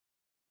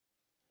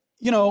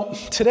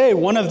Today,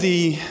 one of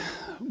the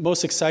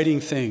most exciting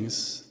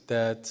things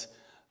that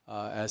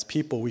as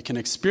people we can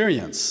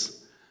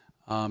experience,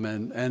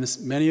 and as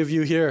many of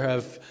you here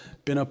have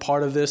been a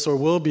part of this or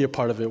will be a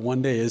part of it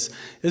one day, is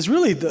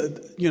really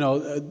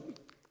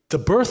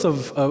the birth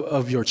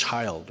of your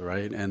child,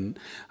 right? And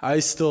I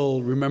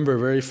still remember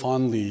very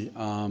fondly.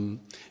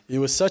 It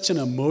was such an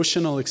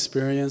emotional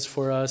experience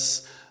for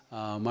us.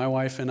 My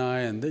wife and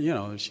I,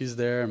 and she's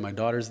there, and my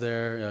daughter's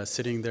there,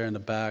 sitting there in the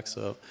back.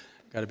 So.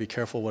 Got to be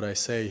careful what I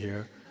say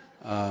here.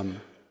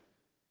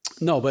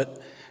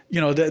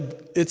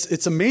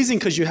 It's amazing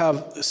because you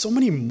have so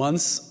many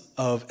months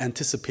of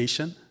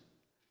anticipation,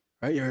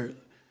 right?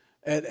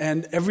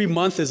 And every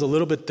month is a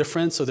little bit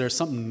different, so there's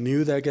something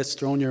new that gets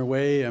thrown your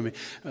way. I mean,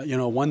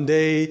 one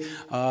day,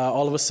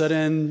 all of a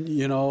sudden,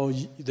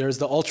 there's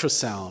the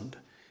ultrasound.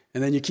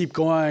 And then you keep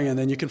going, and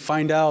then you can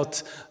find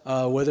out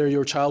whether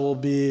your child will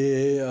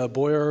be a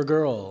boy or a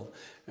girl.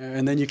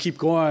 And then you keep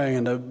going,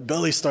 and the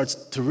belly starts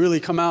to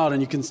really come out,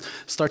 and you can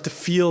start to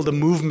feel the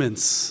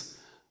movements,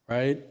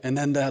 right? And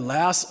then that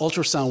last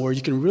ultrasound where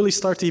you can really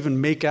start to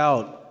even make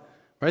out,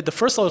 right? The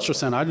first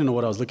ultrasound, I didn't know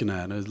what I was looking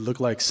at. It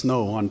looked like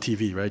snow on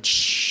TV, right?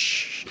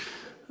 Shh.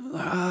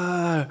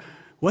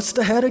 What's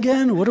the head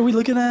again? What are we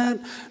looking at?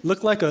 It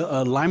looked like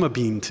a lima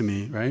bean to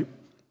me, right?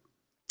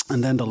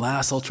 And then the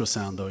last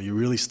ultrasound, though, you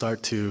really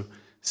start to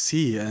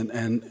see,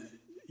 and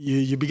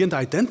you begin to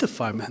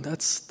identify, man,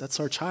 that's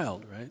our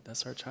child, right?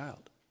 That's our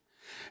child.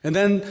 And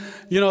then,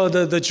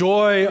 the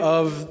joy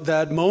of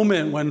that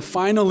moment when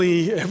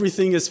finally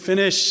everything is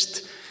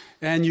finished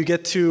and you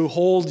get to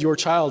hold your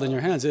child in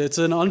your hands. It's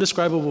an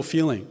indescribable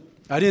feeling.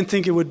 I didn't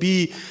think it would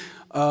be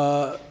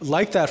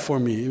like that for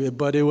me,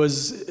 but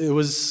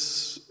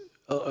it's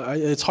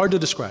hard to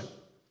describe.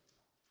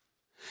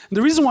 And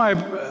the reason why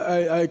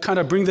I kind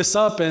of bring this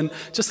up and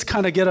just to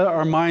kind of get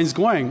our minds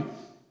going,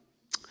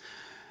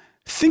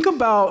 think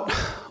about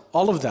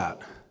all of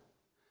that,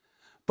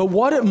 but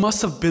what it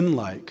must have been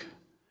like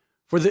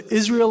for the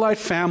Israelite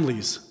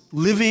families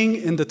living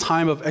in the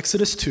time of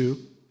Exodus 2.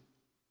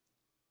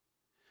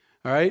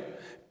 All right?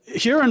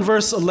 Here in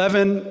verse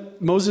 11,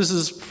 Moses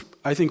is,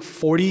 I think,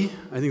 40.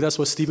 I think that's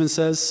what Stephen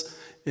says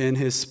in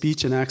his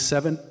speech in Acts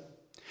 7.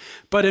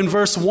 But in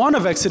verse 1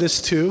 of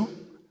Exodus 2,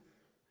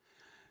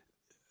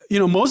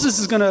 Moses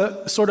is going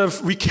to sort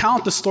of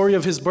recount the story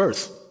of his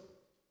birth.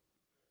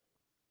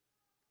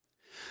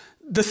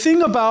 The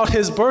thing about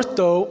his birth,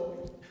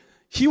 though,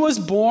 he was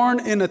born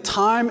in a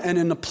time and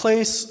in a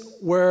place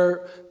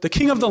where the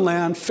king of the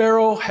land,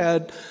 Pharaoh,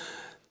 had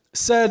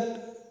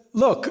said,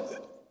 look,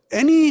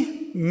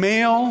 any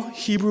male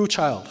Hebrew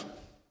child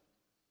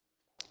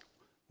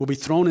will be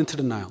thrown into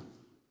the Nile,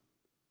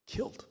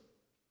 killed.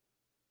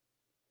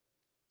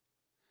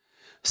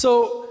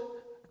 So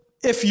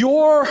if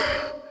you're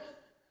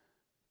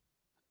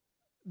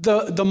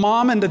the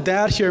mom and the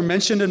dad here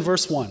mentioned in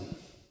verse 1,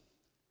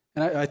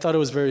 and I thought it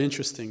was very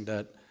interesting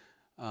that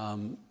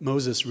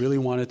Moses really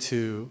wanted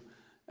to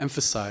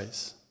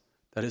emphasize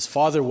that his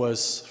father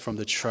was from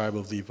the tribe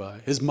of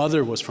Levi. His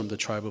mother was from the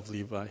tribe of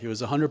Levi. He was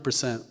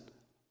 100%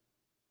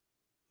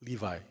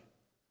 Levi.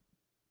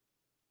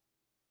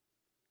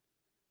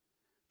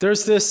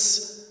 There's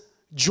this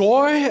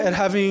joy at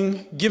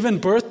having given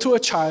birth to a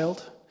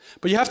child,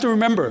 but you have to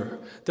remember,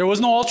 there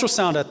was no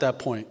ultrasound at that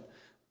point.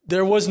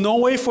 There was no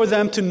way for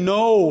them to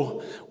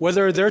know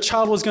whether their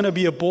child was going to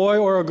be a boy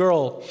or a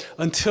girl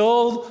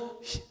until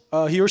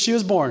he or she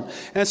was born.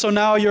 And so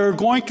now you're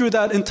going through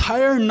that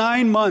entire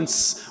 9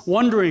 months,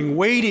 wondering,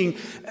 waiting,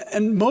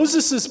 and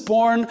Moses is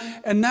born,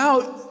 and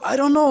now, I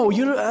don't know,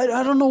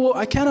 I don't know,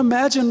 I can't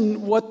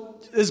imagine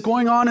what is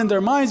going on in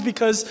their minds,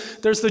 because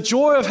there's the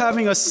joy of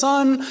having a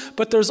son,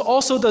 but there's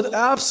also the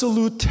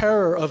absolute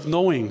terror of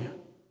knowing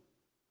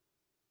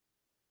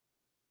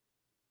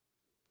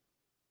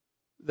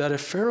that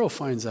if Pharaoh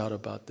finds out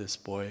about this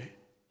boy,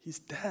 he's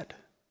dead.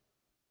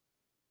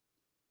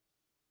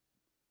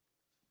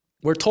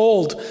 We're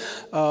told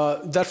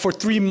that for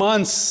 3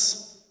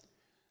 months,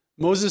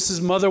 Moses'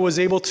 mother was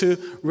able to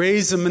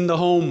raise him in the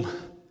home,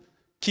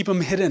 keep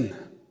him hidden.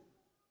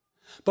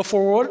 But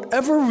for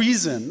whatever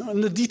reason,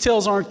 and the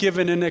details aren't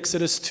given in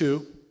Exodus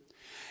 2,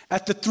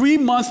 at the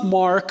 3-month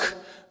mark,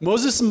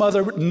 Moses'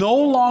 mother no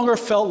longer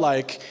felt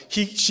like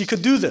she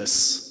could do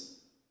this.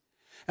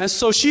 And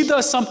so she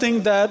does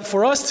something that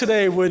for us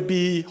today would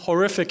be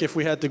horrific if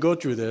we had to go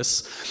through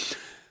this.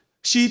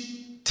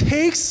 She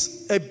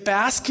takes a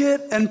basket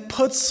and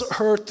puts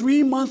her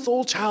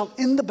 3-month-old child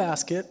in the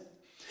basket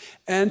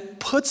and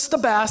puts the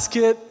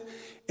basket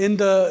in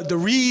the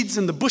reeds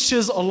and the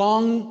bushes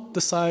along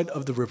the side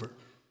of the river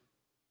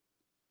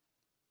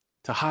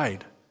to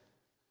hide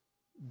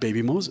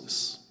baby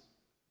Moses.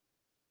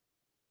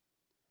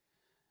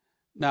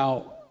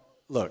 Now,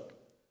 look,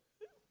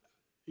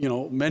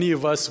 many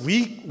of us,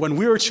 when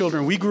we were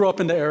children, we grew up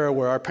in the era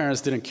where our parents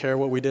didn't care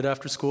what we did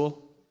after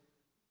school.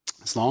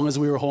 As long as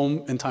we were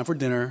home in time for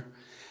dinner,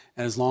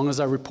 and as long as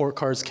our report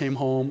cards came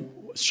home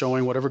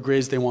showing whatever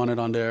grades they wanted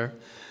on there,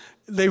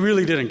 they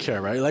really didn't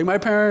care, right? Like my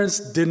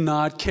parents did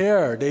not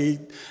care.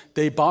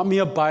 They bought me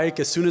a bike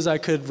as soon as I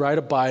could ride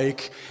a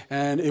bike,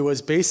 and it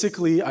was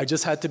basically I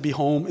just had to be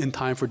home in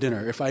time for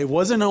dinner. If I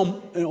wasn't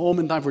home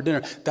in time for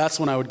dinner, that's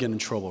when I would get in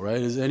trouble,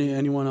 right? Is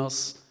anyone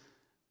else?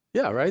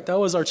 Yeah, right? That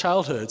was our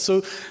childhood.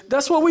 So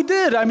that's what we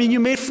did. I mean,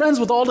 you made friends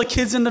with all the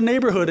kids in the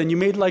neighborhood, and you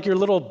made like your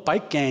little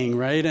bike gang,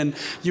 right? And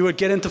you would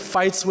get into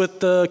fights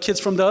with the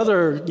kids from the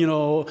other,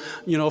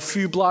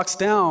 few blocks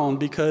down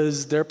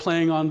because they're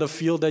playing on the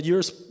field that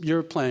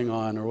you're playing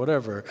on or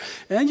whatever.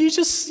 And you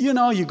just,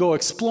 you go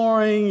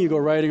exploring, you go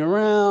riding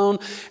around,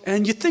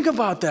 and you think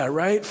about that,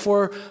 right?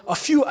 For a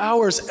few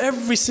hours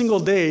every single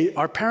day,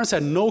 our parents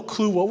had no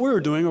clue what we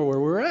were doing or where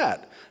we were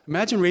at.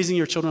 Imagine raising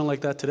your children like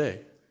that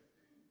today.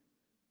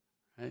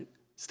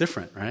 It's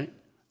different, right?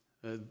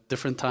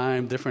 Different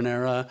time, different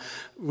era.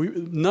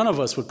 None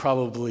of us would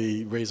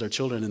probably raise our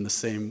children in the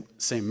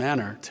same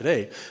manner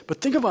today.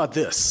 But think about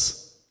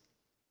this.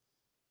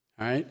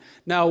 All right?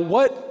 Now,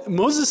 what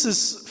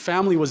Moses'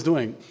 family was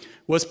doing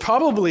was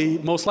probably,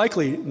 most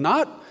likely,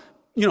 not,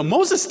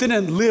 Moses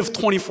didn't live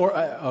 24,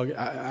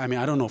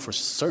 I don't know for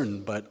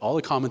certain, but all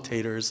the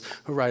commentators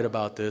who write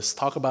about this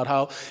talk about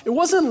how it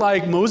wasn't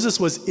like Moses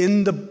was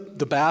in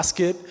the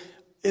basket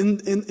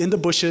in the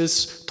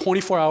bushes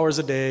 24 hours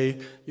a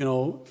day,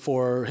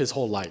 for his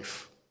whole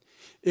life.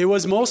 It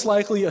was most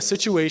likely a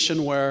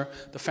situation where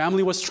the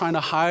family was trying to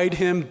hide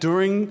him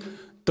during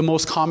the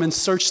most common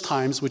search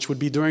times, which would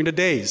be during the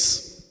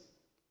days.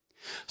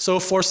 So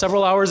for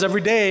several hours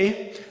every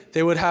day,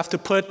 they would have to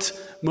put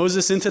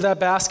Moses into that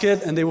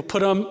basket, and they would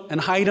put him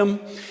and hide him,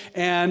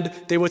 and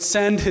they would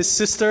send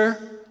his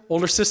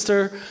older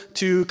sister,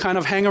 to kind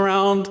of hang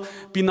around,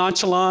 be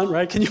nonchalant,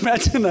 right? Can you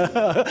imagine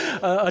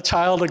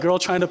a girl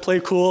trying to play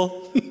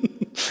cool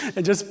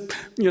and just,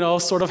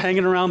 sort of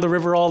hanging around the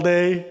river all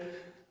day,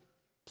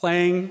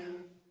 playing?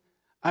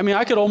 I mean,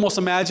 I could almost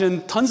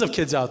imagine tons of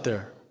kids out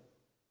there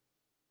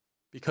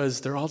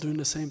because they're all doing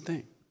the same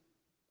thing.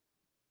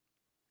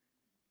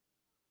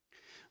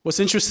 What's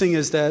interesting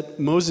is that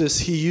Moses,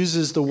 he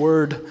uses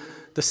the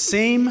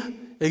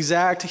same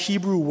exact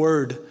Hebrew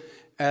word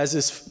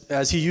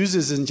as he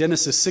uses in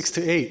Genesis 6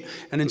 to 8.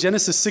 And in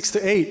Genesis 6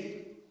 to 8,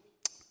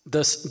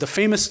 the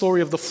famous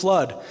story of the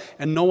flood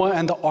and Noah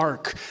and the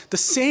ark, the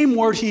same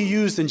word he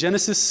used in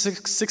Genesis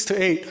 6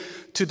 to 8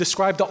 to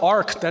describe the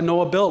ark that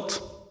Noah built.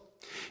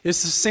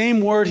 It's the same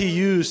word he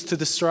used to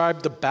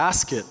describe the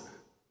basket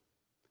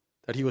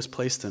that he was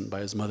placed in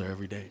by his mother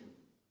every day.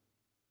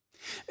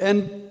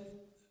 And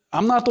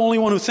I'm not the only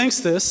one who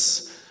thinks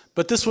this,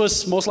 but this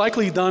was most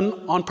likely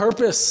done on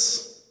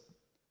purpose.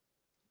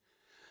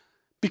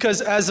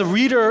 Because as a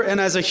reader and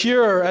as a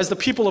hearer, as the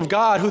people of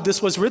God who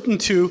this was written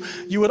to,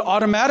 you would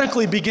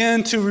automatically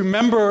begin to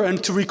remember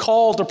and to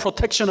recall the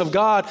protection of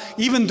God,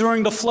 even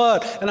during the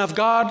flood, and of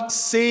God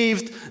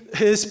saved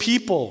his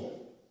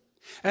people.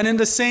 And in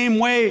the same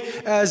way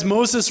as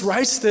Moses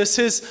writes this,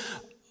 his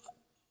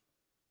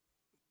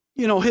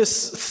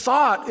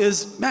thought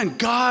is, man,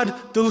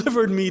 God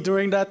delivered me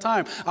during that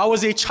time. I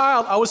was a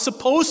child. I was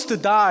supposed to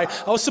die.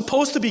 I was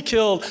supposed to be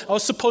killed. I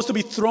was supposed to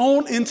be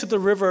thrown into the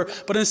river,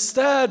 but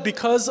instead,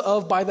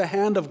 by the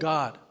hand of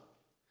God.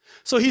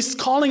 So he's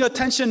calling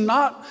attention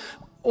not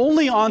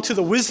only onto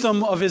the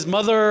wisdom of his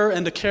mother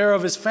and the care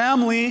of his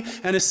family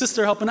and his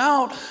sister helping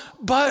out,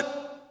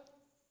 but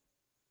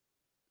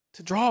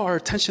to draw our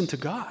attention to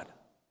God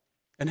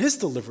and his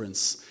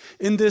deliverance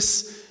in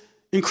this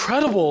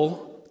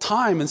incredible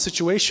time and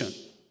situation.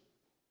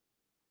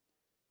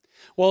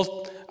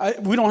 Well,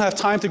 we don't have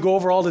time to go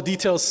over all the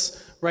details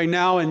right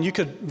now, and you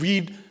could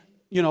read,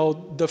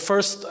 the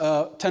first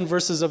 10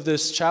 verses of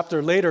this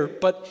chapter later.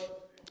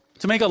 But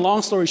to make a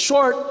long story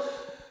short,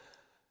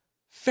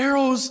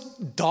 Pharaoh's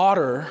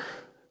daughter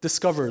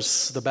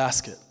discovers the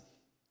basket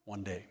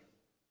one day.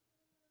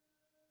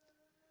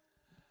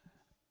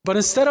 But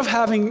instead of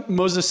having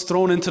Moses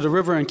thrown into the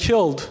river and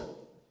killed,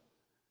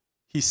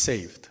 he's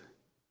saved.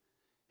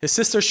 His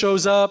sister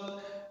shows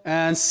up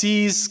and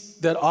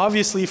sees that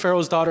obviously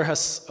Pharaoh's daughter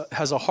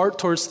has a heart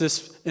towards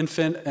this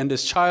infant and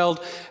this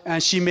child,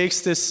 and she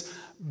makes this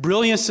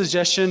brilliant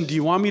suggestion: do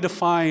you want me to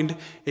find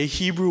a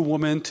Hebrew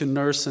woman to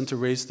nurse and to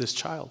raise this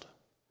child?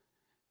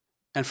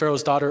 And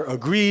Pharaoh's daughter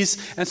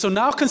agrees. And so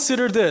now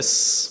consider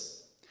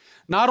this.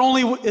 Not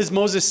only is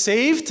Moses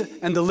saved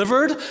and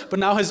delivered, but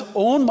now his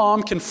own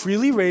mom can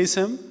freely raise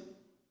him,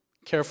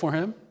 care for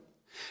him,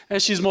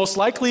 and she's most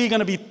likely going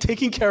to be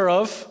taken care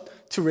of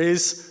to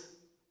raise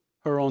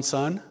her own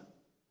son.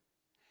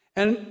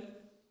 And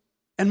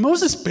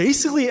Moses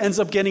basically ends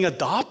up getting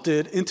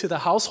adopted into the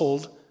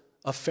household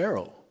of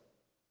Pharaoh,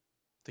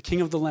 the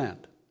king of the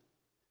land.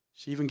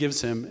 She even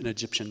gives him an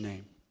Egyptian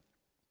name.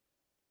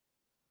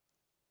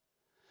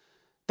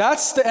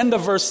 That's the end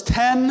of verse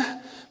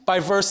 10. By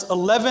verse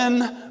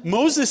 11,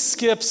 Moses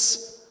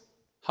skips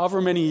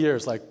however many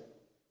years, like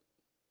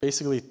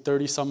basically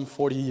 30-some,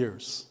 40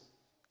 years.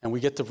 And we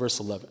get to verse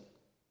 11.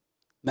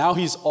 Now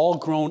he's all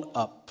grown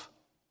up.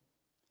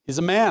 He's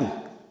a man.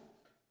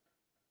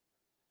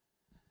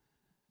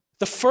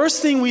 The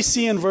first thing we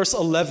see in verse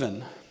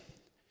 11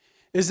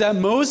 is that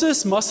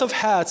Moses must have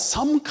had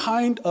some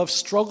kind of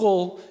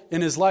struggle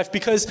in his life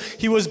because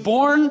he was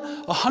born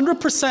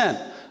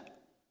 100%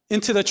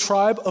 into the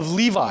tribe of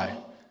Levi,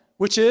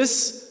 which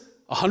is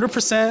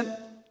 100%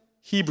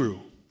 Hebrew.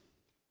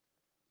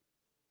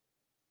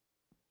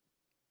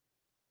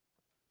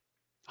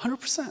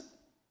 100%.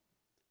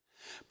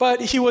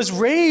 But he was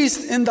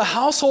raised in the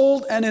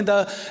household and in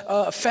the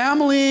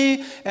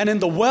family and in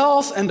the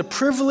wealth and the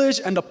privilege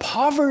and the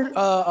poverty,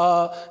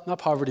 not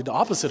poverty, the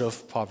opposite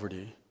of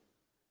poverty,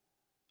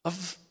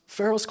 of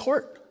Pharaoh's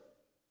court.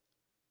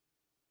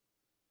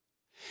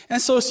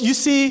 And so you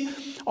see,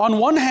 on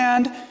one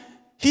hand,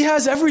 he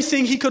has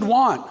everything he could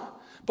want.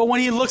 But when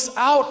he looks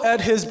out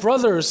at his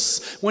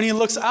brothers, when he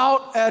looks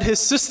out at his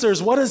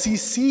sisters, what does he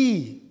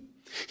see?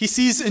 He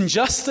sees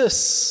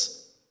injustice.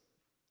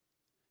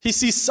 He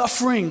sees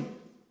suffering.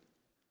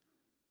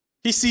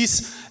 He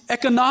sees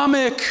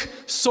economic,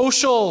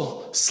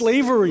 social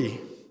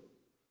slavery.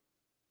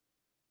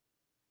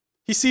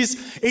 He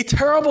sees a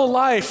terrible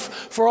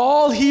life for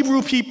all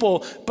Hebrew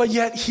people, but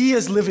yet he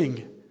is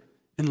living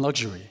in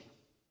luxury.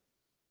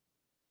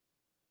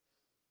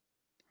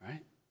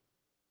 Right?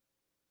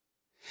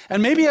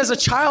 And maybe as a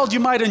child you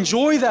might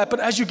enjoy that,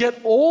 but as you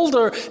get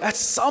older, at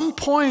some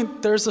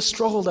point there's a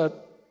struggle that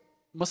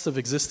must have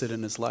existed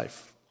in his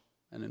life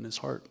and in his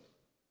heart.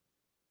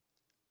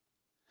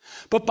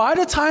 But by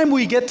the time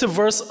we get to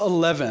verse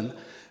 11,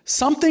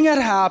 something had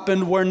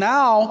happened where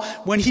now,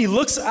 when he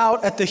looks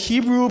out at the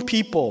Hebrew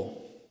people,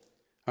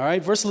 all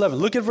right, verse 11,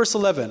 look at verse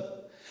 11.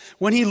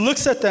 When he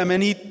looks at them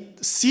and he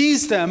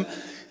sees them,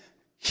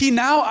 he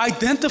now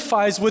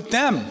identifies with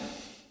them.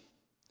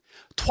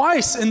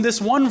 Twice in this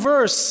one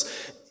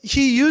verse,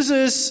 he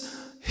uses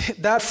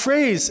that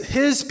phrase,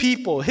 his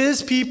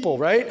people,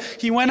 right?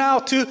 He went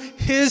out to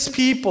his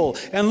people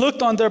and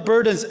looked on their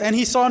burdens, and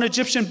he saw an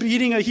Egyptian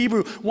beating a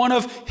Hebrew, one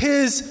of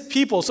his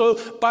people. So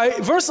by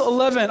verse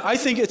 11, I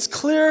think it's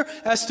clear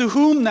as to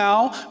whom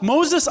now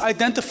Moses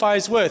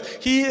identifies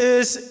with. He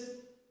is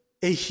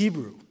a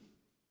Hebrew.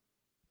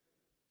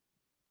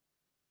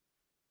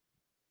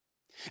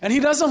 And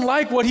he doesn't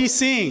like what he's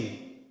seeing.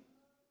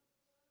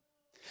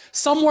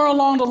 Somewhere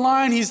along the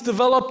line, he's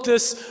developed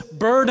this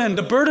burden.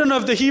 The burden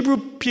of the Hebrew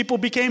people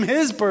became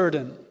his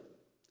burden.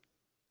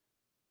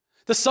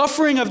 The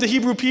suffering of the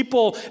Hebrew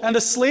people and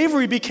the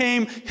slavery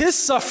became his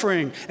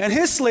suffering and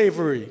his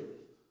slavery.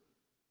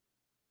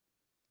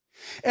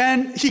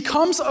 And he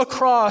comes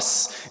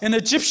across an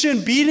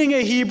Egyptian beating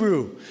a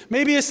Hebrew.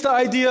 Maybe it's the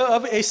idea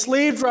of a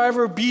slave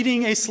driver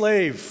beating a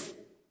slave.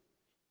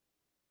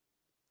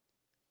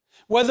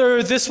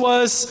 Whether this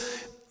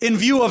was in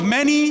view of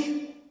many,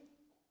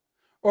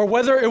 or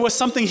whether it was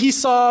something he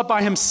saw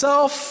by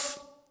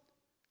himself,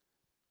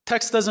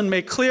 text doesn't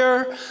make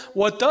clear.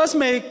 What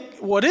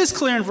is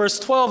clear in verse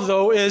 12,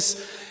 though,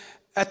 is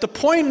at the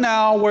point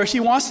now where he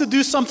wants to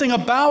do something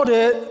about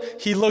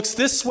it, he looks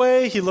this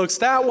way, he looks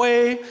that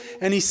way,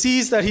 and he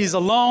sees that he's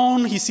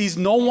alone, he sees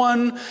no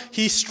one.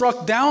 He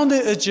struck down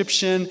the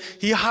Egyptian,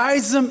 he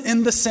hides him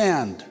in the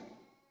sand.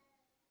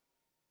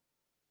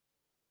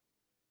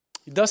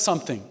 He does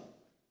something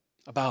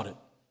about it.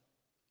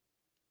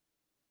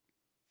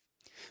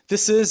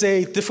 This is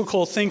a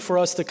difficult thing for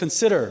us to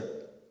consider.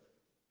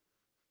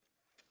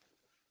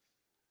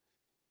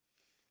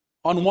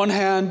 On one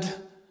hand,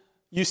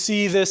 you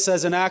see this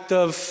as an act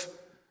of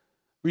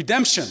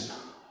redemption,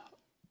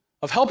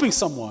 of helping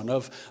someone,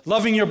 of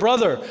loving your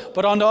brother.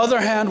 But on the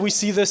other hand, we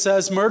see this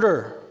as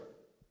murder.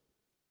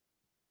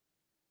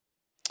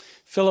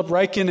 Philip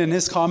Ryken, in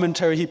his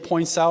commentary, he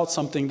points out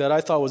something that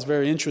I thought was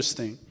very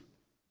interesting.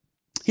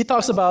 He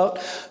talks about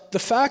the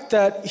fact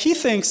that he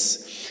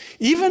thinks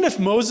even if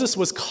Moses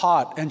was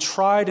caught and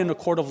tried in a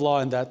court of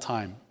law in that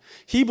time,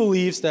 he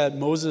believes that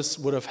Moses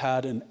would have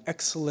had an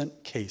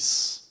excellent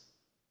case,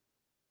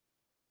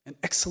 an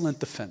excellent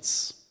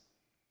defense.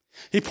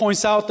 He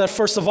points out that,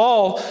 first of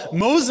all,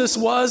 Moses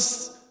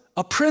was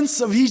a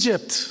prince of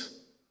Egypt.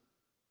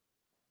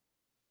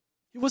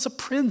 He was a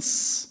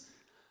prince,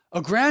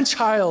 a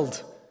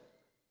grandchild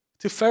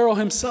to Pharaoh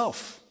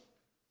himself.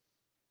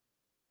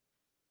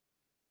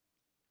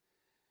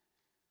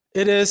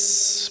 It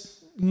is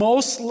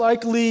most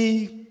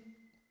unlikely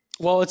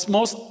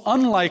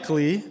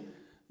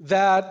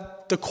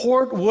that the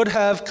court would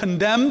have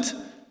condemned,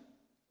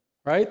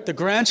 right, the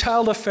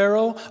grandchild of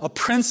Pharaoh, a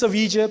prince of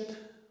Egypt,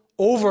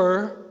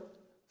 over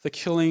the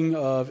killing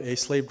of a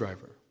slave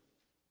driver.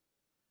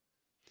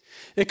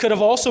 It could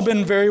have also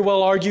been very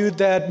well argued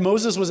that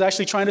Moses was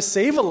actually trying to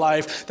save a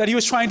life, that he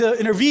was trying to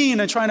intervene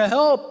and trying to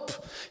help.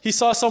 He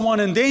saw someone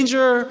in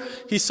danger.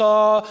 He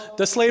saw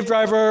the slave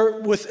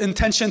driver with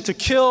intention to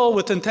kill,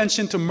 with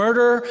intention to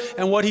murder.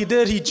 And what he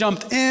did, he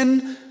jumped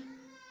in.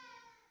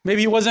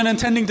 Maybe he wasn't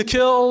intending to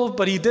kill,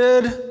 but he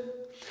did.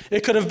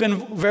 It could have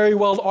been very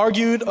well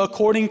argued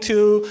according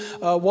to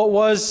what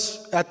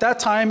was at that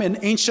time an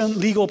ancient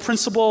legal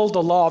principle,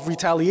 the law of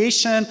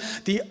retaliation,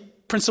 the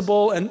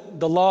principle and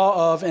the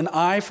law of an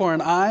eye for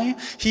an eye.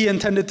 He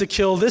intended to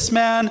kill this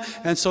man,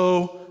 and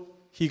so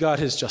he got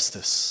his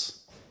justice.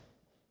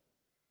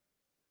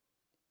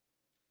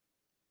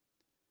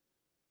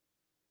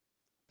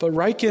 But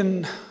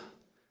Ryken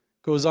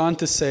goes on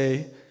to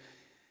say,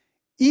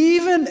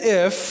 even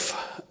if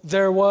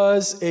there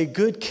was a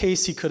good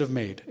case he could have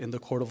made in the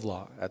court of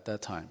law at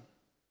that time,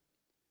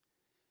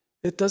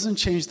 it doesn't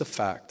change the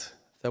fact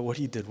that what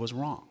he did was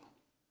wrong.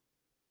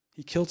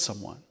 He killed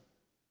someone.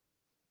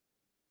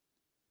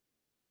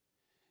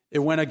 It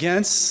went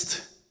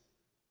against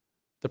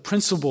the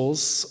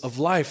principles of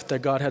life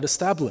that God had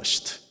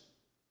established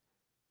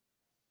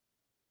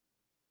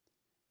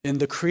in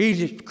the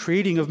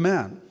creating of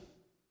man.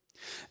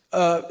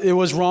 It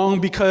was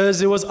wrong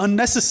because it was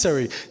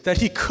unnecessary, that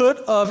he could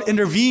have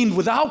intervened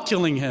without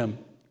killing him,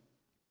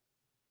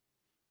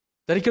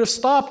 that he could have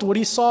stopped what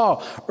he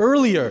saw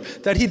earlier,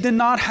 that he did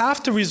not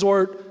have to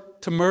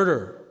resort to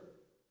murder.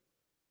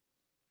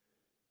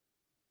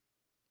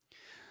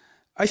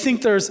 I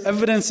think there's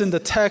evidence in the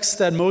text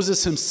that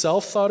Moses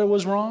himself thought it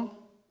was wrong,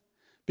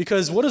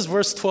 because what does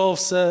verse 12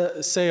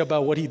 say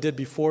about what he did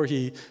before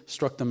he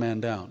struck the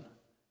man down?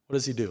 What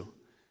does he do?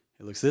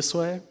 He looks this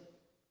way,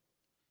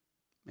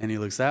 and he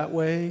looks that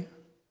way,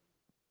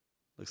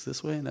 looks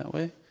this way and that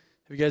way. Have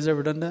you guys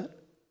ever done that?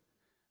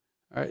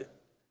 All right.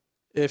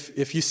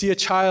 If you see your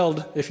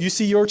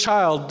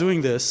child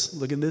doing this,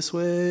 looking this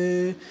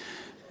way,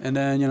 and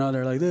then,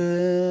 they're like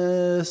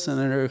this, and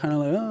then they're kind of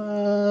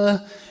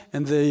like,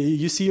 and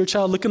you see your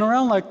child looking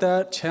around like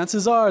that,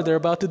 chances are they're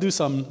about to do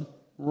something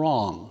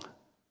wrong.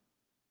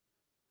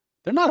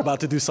 They're not about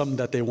to do something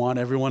that they want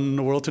everyone in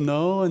the world to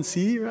know and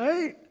see,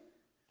 right?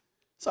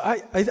 So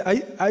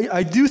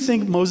I do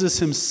think Moses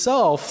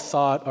himself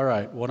thought, all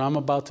right, what I'm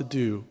about to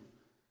do,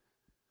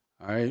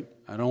 all right,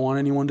 I don't want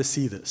anyone to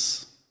see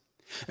this.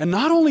 And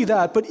not only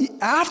that, but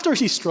after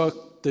he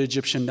struck the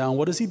Egyptian down,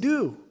 what does he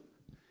do?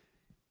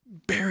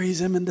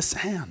 Buries him in the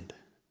sand.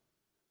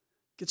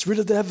 Gets rid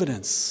of the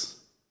evidence.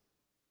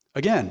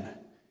 Again,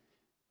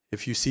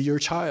 if you see your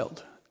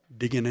child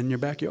digging in your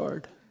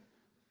backyard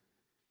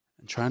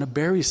and trying to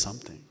bury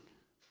something,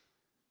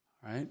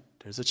 right,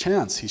 there's a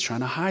chance he's trying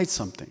to hide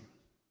something.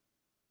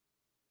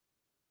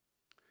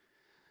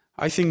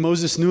 I think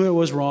Moses knew it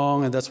was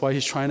wrong, and that's why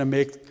he's trying to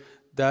make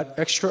that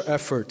extra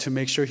effort to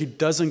make sure he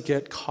doesn't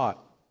get caught.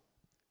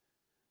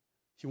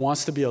 He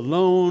wants to be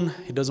alone,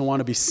 he doesn't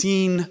want to be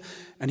seen,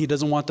 and he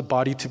doesn't want the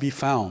body to be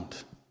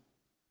found.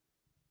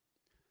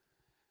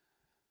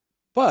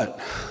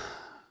 But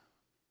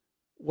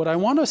what I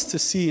want us to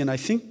see, and I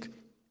think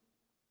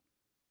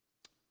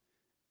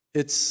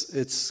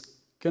it's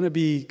going to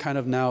be kind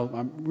of now,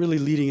 I'm really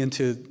leading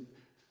into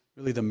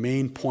really the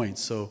main point,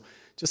 so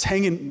just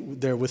hang in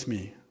there with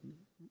me.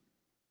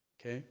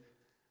 Okay?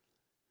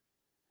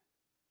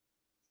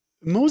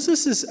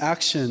 Moses'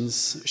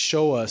 actions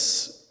show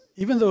us,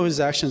 even though his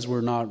actions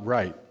were not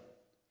right,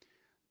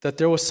 that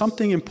there was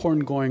something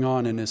important going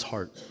on in his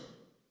heart.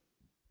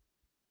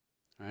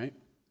 Right?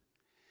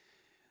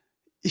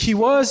 He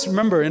was,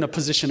 remember, in a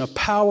position of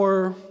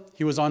power.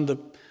 He was on the,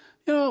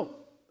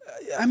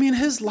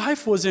 his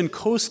life was in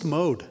coast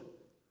mode.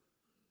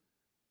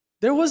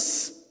 There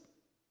was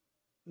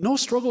no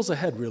struggles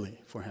ahead, really,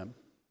 for him.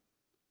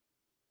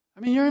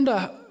 You're in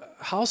the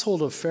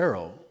household of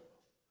Pharaoh.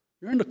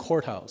 You're in the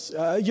courthouse.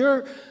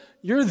 You're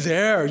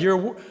there.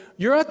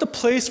 You're at the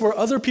place where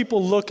other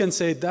people look and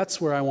say,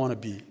 that's where I want to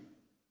be.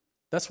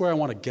 That's where I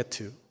want to get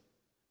to.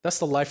 That's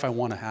the life I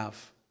want to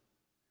have.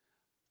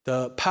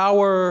 The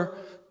power,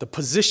 the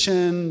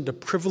position, the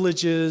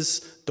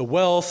privileges, the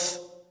wealth,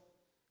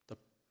 the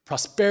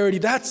prosperity,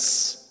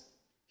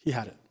 he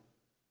had it.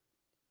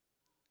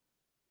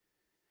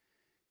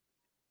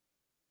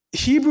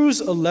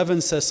 Hebrews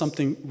 11 says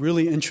something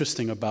really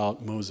interesting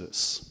about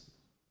Moses.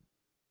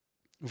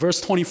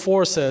 Verse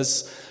 24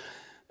 says,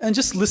 and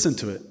just listen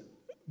to it.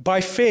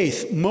 By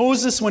faith,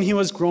 Moses, when he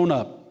was grown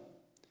up,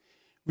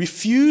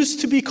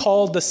 refused to be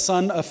called the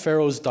son of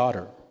Pharaoh's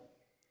daughter,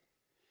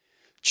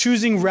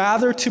 choosing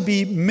rather to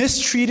be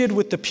mistreated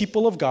with the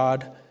people of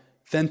God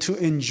than to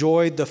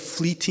enjoy the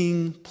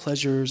fleeting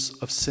pleasures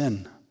of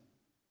sin.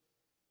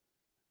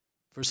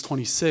 Verse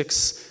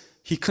 26,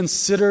 he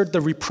considered the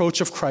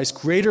reproach of Christ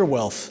greater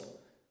wealth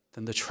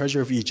than the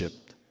treasure of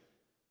Egypt,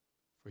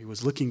 for he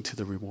was looking to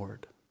the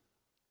reward.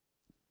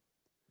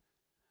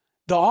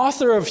 The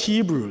author of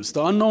Hebrews,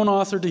 the unknown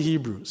author to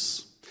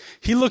Hebrews,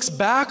 he looks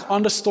back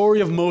on the story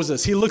of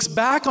Moses. He looks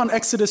back on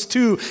Exodus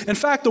 2. In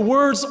fact, the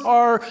words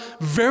are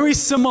very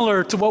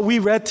similar to what we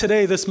read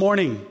today, this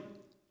morning.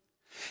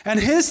 And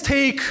his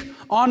take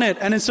on it,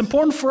 and it's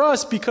important for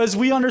us because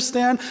we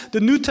understand the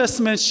New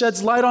Testament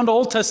sheds light on the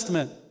Old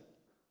Testament.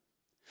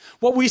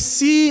 What we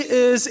see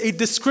is a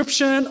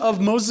description of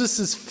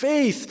Moses'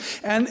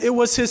 faith, and it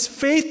was his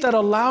faith that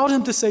allowed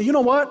him to say, you know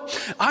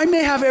what? I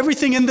may have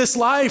everything in this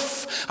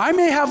life. I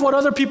may have what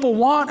other people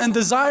want and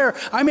desire.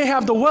 I may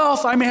have the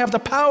wealth. I may have the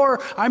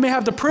power. I may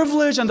have the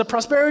privilege and the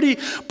prosperity.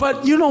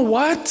 But you know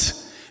what?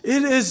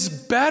 It is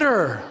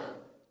better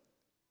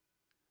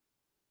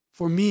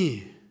for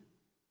me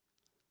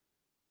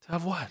to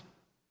have what?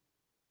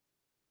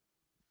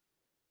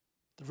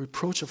 The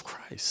reproach of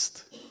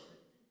Christ.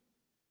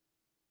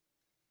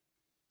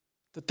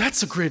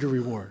 That's a greater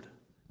reward.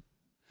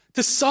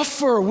 to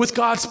suffer with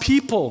God's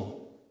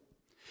people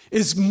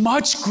is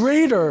much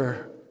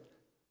greater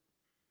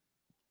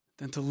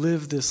than to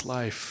live this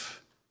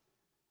life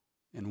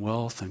in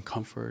wealth and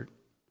comfort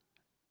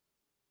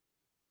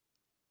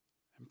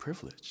and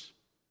privilege.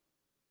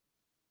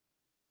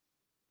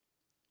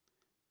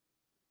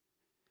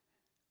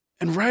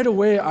 And right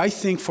away, I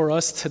think for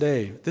us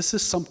today, this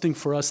is something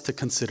for us to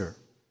consider.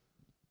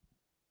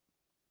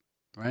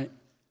 Right?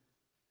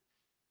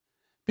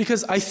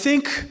 Because I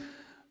think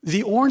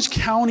the Orange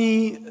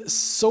County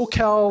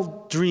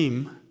SoCal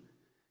dream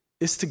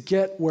is to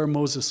get where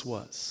Moses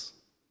was.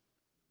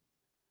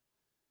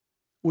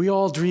 We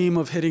all dream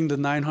of hitting the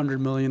 $900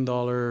 million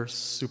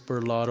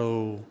super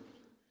lotto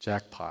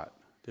jackpot.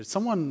 Did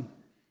someone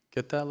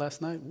get that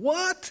last night?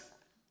 What?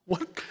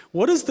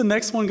 What is the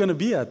next one going to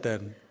be at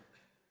then?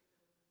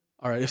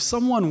 All right, if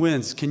someone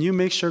wins, can you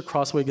make sure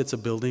Crossway gets a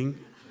building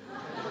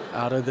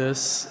out of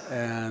this?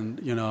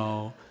 And,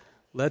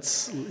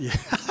 let's,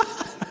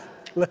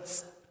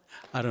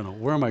 I don't know,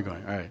 where am I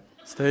going? All right,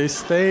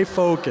 stay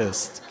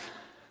focused.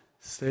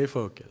 Stay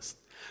focused.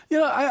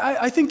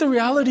 I think the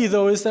reality,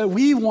 though, is that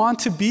we want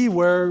to be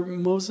where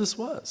Moses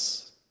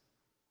was.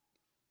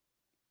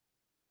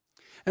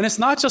 And it's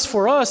not just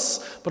for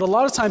us, but a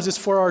lot of times it's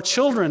for our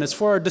children, it's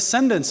for our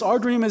descendants. Our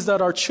dream is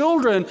that our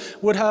children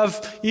would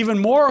have even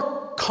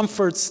more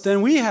comforts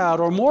than we had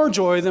or more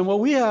joy than what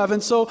we have.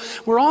 And so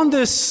we're on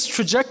this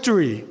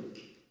trajectory.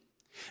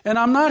 And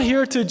I'm not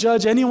here to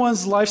judge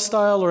anyone's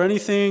lifestyle or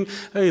anything.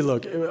 Hey,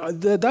 look,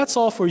 that's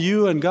all for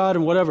you and God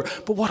and whatever.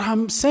 But what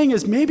I'm saying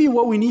is maybe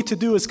what we need to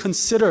do is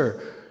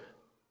consider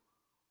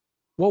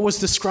what was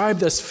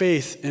described as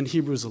faith in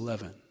Hebrews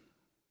 11.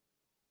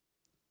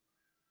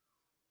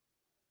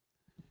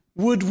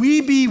 Would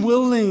we be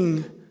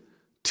willing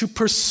to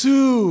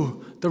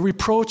pursue the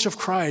reproach of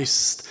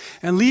Christ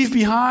and leave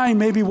behind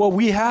maybe what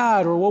we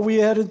had or what we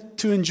had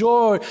to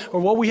enjoy or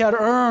what we had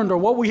earned or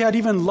what we had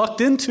even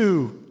lucked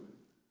into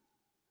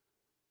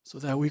so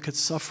that we could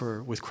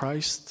suffer with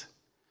Christ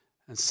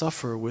and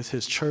suffer with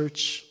His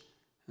church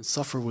and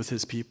suffer with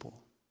His people?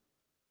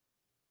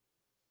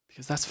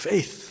 Because that's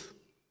faith.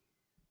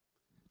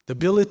 The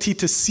ability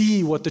to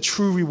see what the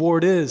true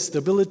reward is, the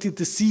ability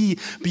to see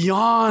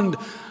beyond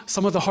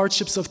some of the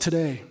hardships of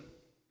today,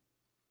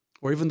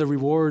 or even the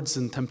rewards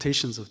and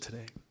temptations of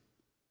today.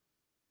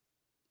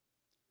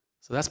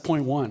 So that's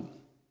point one.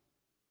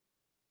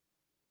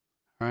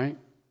 All right?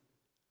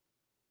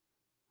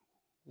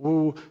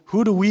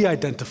 Who do we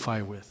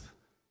identify with?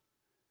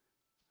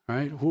 All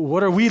right?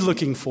 What are we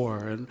looking for?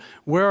 And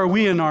where are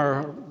we in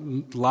our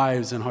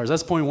lives and hearts?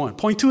 That's point one.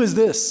 Point two is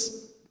this.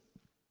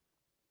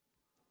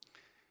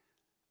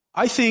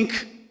 I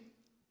think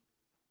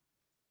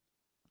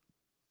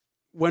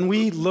when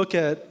we look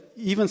at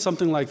even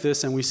something like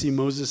this and we see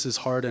Moses'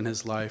 heart and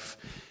his life,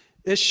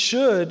 it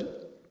should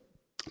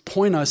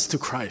point us to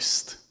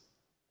Christ.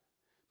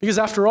 Because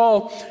after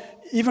all,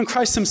 even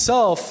Christ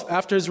himself,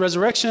 after his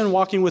resurrection,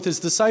 walking with his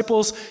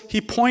disciples, he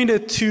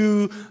pointed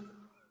to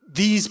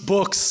these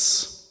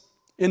books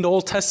in the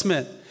Old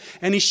Testament.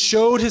 And he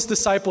showed his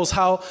disciples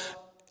how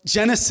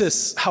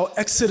Genesis, how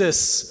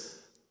Exodus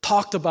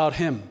talked about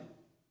him.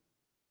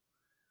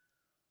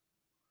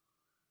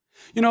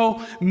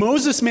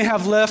 Moses may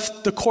have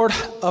left the court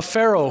of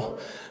Pharaoh,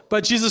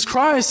 but Jesus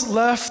Christ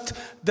left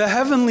the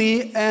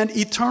heavenly and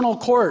eternal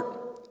court.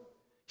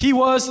 He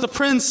was the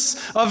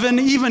prince of an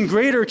even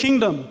greater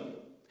kingdom.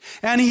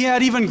 And he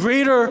had even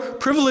greater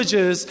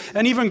privileges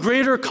and even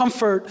greater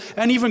comfort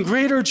and even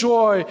greater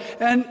joy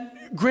and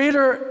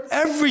greater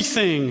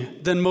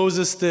everything than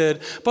Moses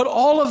did. But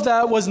all of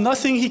that was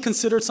nothing he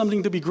considered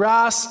something to be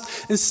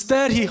grasped.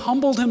 Instead, he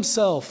humbled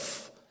himself.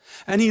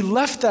 And he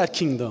left that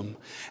kingdom.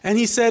 And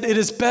he said, it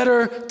is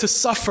better to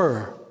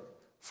suffer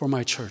for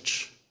my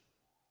church.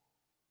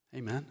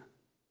 Amen.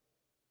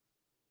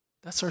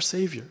 That's our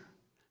Savior.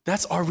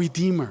 That's our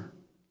Redeemer.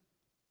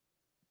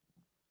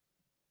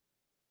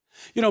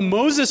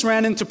 Moses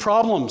ran into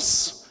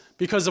problems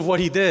because of what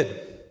he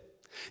did.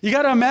 You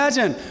got to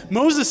imagine,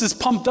 Moses is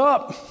pumped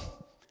up.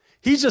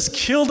 He just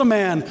killed a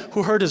man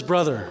who hurt his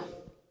brother.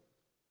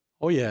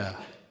 Oh yeah.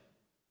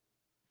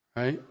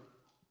 Right?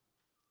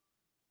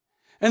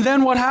 And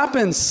then what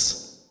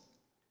happens?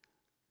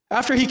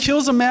 After he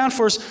kills a man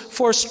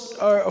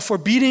for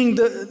beating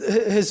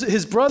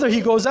his brother, he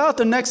goes out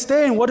the next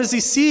day, and what does he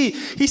see?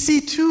 He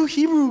sees two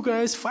Hebrew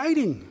guys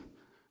fighting.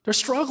 They're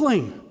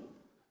struggling.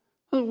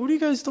 What are you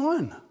guys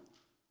doing?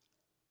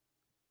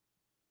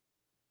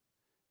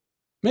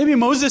 Maybe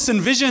Moses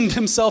envisioned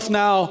himself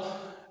now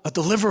a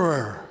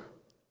deliverer.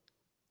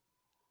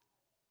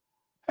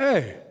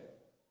 Hey,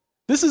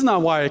 this is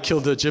not why I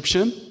killed the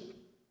Egyptian.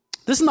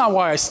 This is not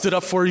why I stood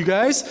up for you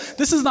guys.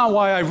 This is not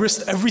why I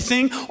risked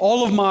everything,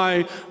 all of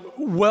my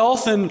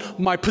wealth and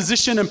my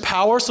position and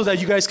power so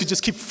that you guys could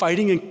just keep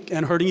fighting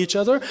and hurting each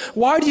other.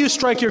 Why do you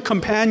strike your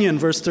companion?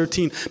 Verse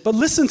 13. But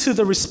listen to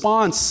the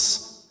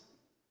response.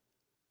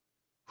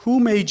 Who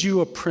made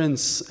you a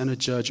prince and a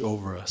judge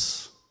over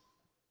us?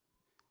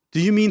 Do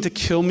you mean to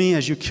kill me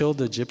as you killed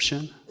the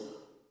Egyptian?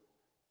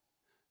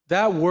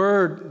 That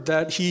word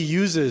that he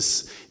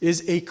uses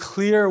is a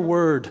clear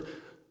word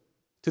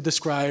to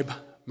describe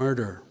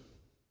murder.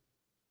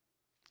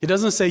 He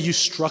doesn't say you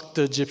struck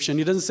the Egyptian.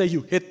 He doesn't say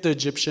you hit the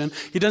Egyptian.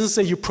 He doesn't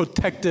say you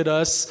protected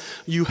us,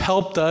 you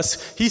helped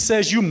us. He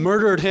says you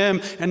murdered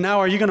him, and now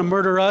are you going to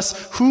murder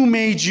us? Who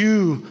made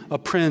you a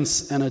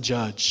prince and a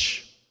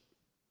judge?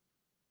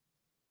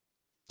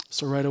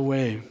 So right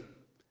away,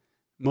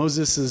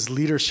 Moses'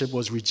 leadership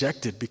was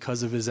rejected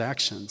because of his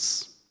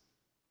actions.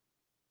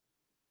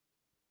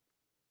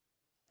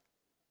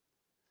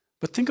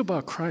 But think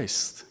about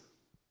Christ.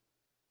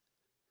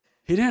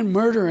 He didn't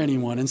murder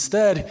anyone.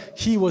 Instead,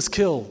 he was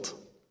killed.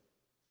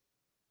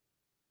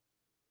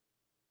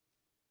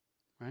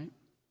 Right?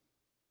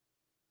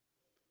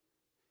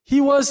 He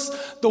was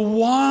the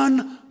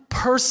one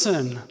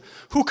person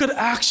who could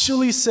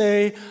actually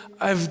say,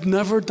 I've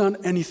never done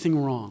anything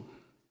wrong.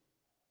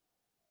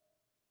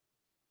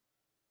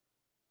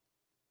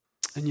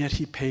 And yet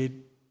he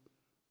paid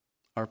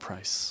our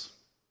price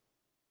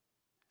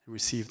and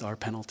received our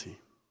penalty.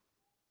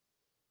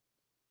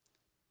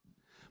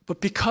 But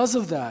because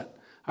of that,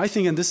 I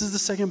think, and this is the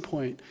second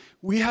point,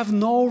 we have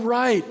no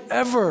right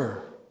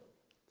ever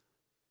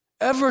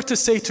to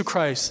say to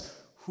Christ,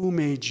 who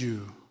made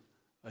you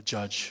a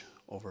judge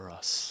over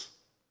us?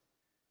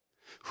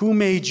 Who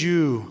made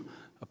you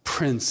a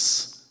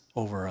prince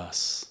over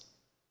us?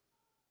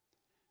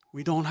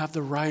 We don't have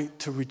the right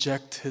to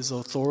reject his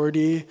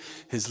authority,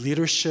 his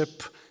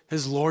leadership,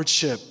 his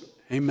lordship.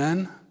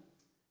 Amen?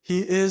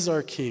 He is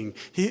our King.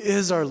 He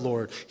is our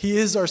Lord. He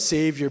is our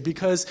Savior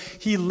because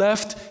he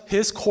left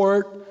his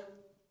court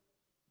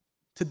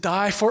to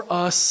die for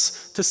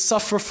us, to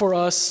suffer for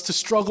us, to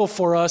struggle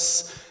for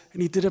us.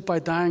 And he did it by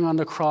dying on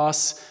the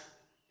cross.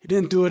 He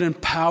didn't do it in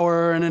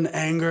power and in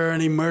anger,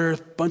 and he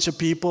murdered a bunch of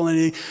people, and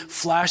he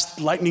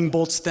flashed lightning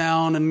bolts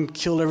down and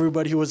killed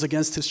everybody who was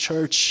against his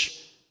church.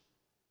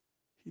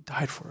 He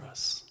died for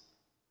us.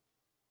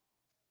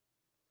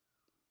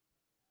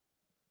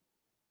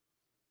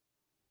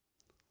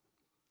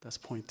 That's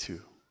point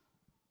 2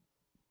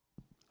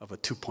 of a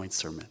 2-point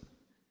sermon.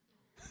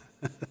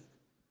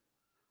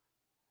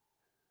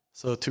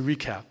 So to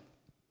recap,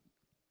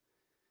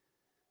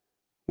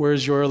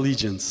 where's your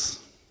allegiance?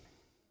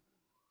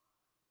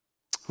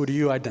 Who do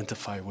you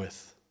identify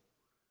with?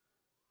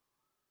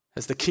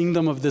 Has the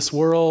kingdom of this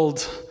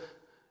world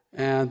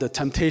and the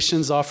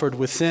temptations offered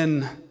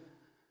within,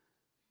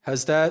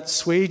 has that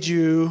swayed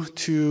you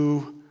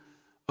to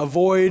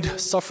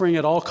avoid suffering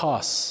at all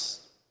costs?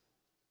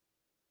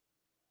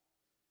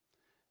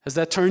 Has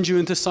that turned you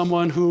into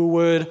someone who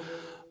would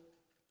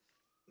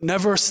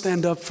never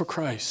stand up for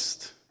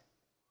Christ?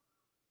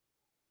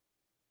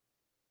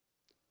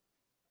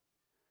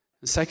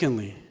 And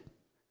secondly,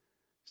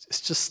 it's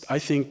just, I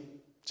think,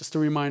 just a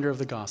reminder of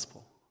the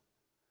gospel,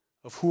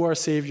 of who our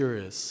Savior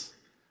is,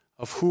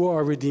 of who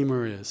our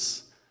Redeemer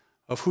is,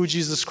 of who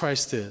Jesus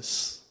Christ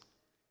is,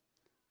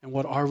 and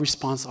what our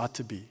response ought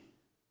to be.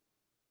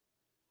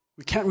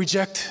 We can't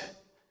reject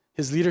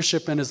his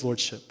leadership and his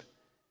lordship.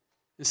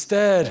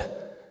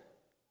 Instead,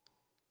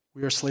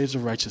 we are slaves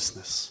of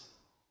righteousness,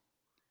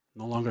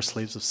 no longer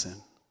slaves of sin.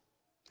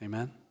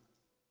 Amen?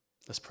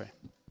 Let's pray.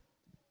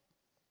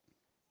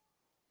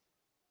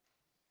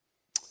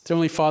 Dear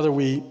Heavenly Father,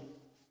 we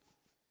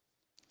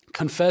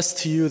confess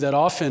to you that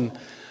often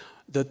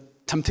the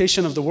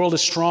temptation of the world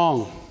is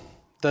strong,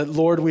 that,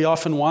 Lord, we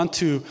often want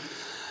to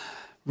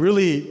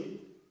really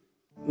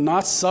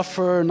not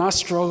suffer, not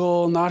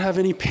struggle, not have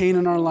any pain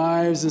in our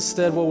lives.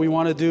 Instead, what we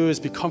want to do is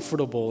be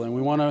comfortable, and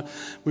we want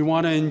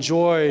to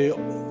enjoy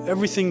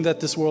everything that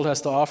this world has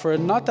to offer.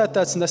 And not that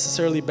that's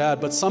necessarily bad,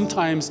 but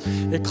sometimes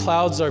it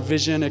clouds our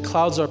vision, it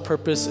clouds our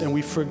purpose, and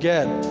we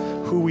forget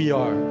who we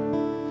are.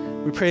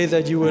 We pray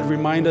that you would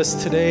remind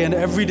us today and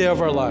every day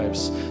of our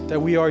lives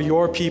that we are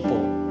your people,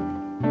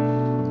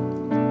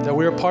 that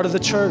we are part of the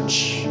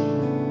church,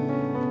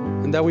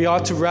 and that we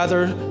ought to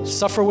rather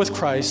suffer with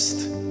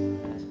Christ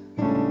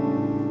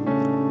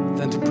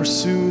than to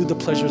pursue the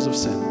pleasures of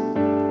sin,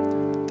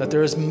 that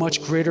there is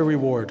much greater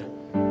reward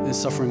in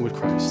suffering with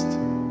Christ.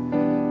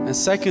 And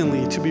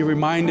secondly, to be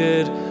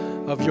reminded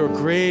of your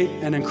great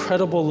and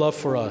incredible love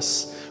for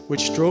us,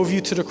 which drove you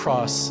to the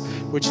cross,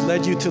 which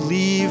led you to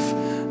leave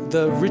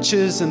the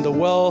riches and the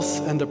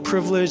wealth and the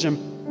privilege and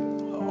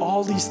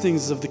all these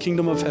things of the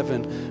kingdom of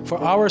heaven for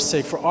our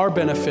sake, for our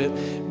benefit.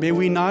 May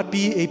we not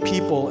be a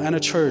people and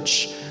a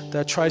church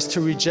that tries to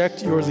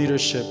reject your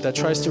leadership, that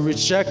tries to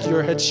reject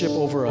your headship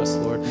over us,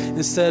 Lord.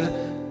 Instead,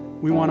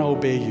 we want to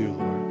obey you,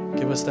 Lord.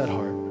 Give us that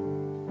heart.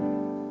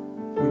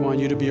 We want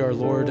you to be our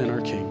Lord and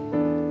our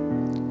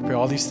King. We pray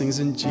all these things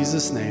in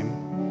Jesus' name.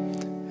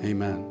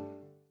 Amen.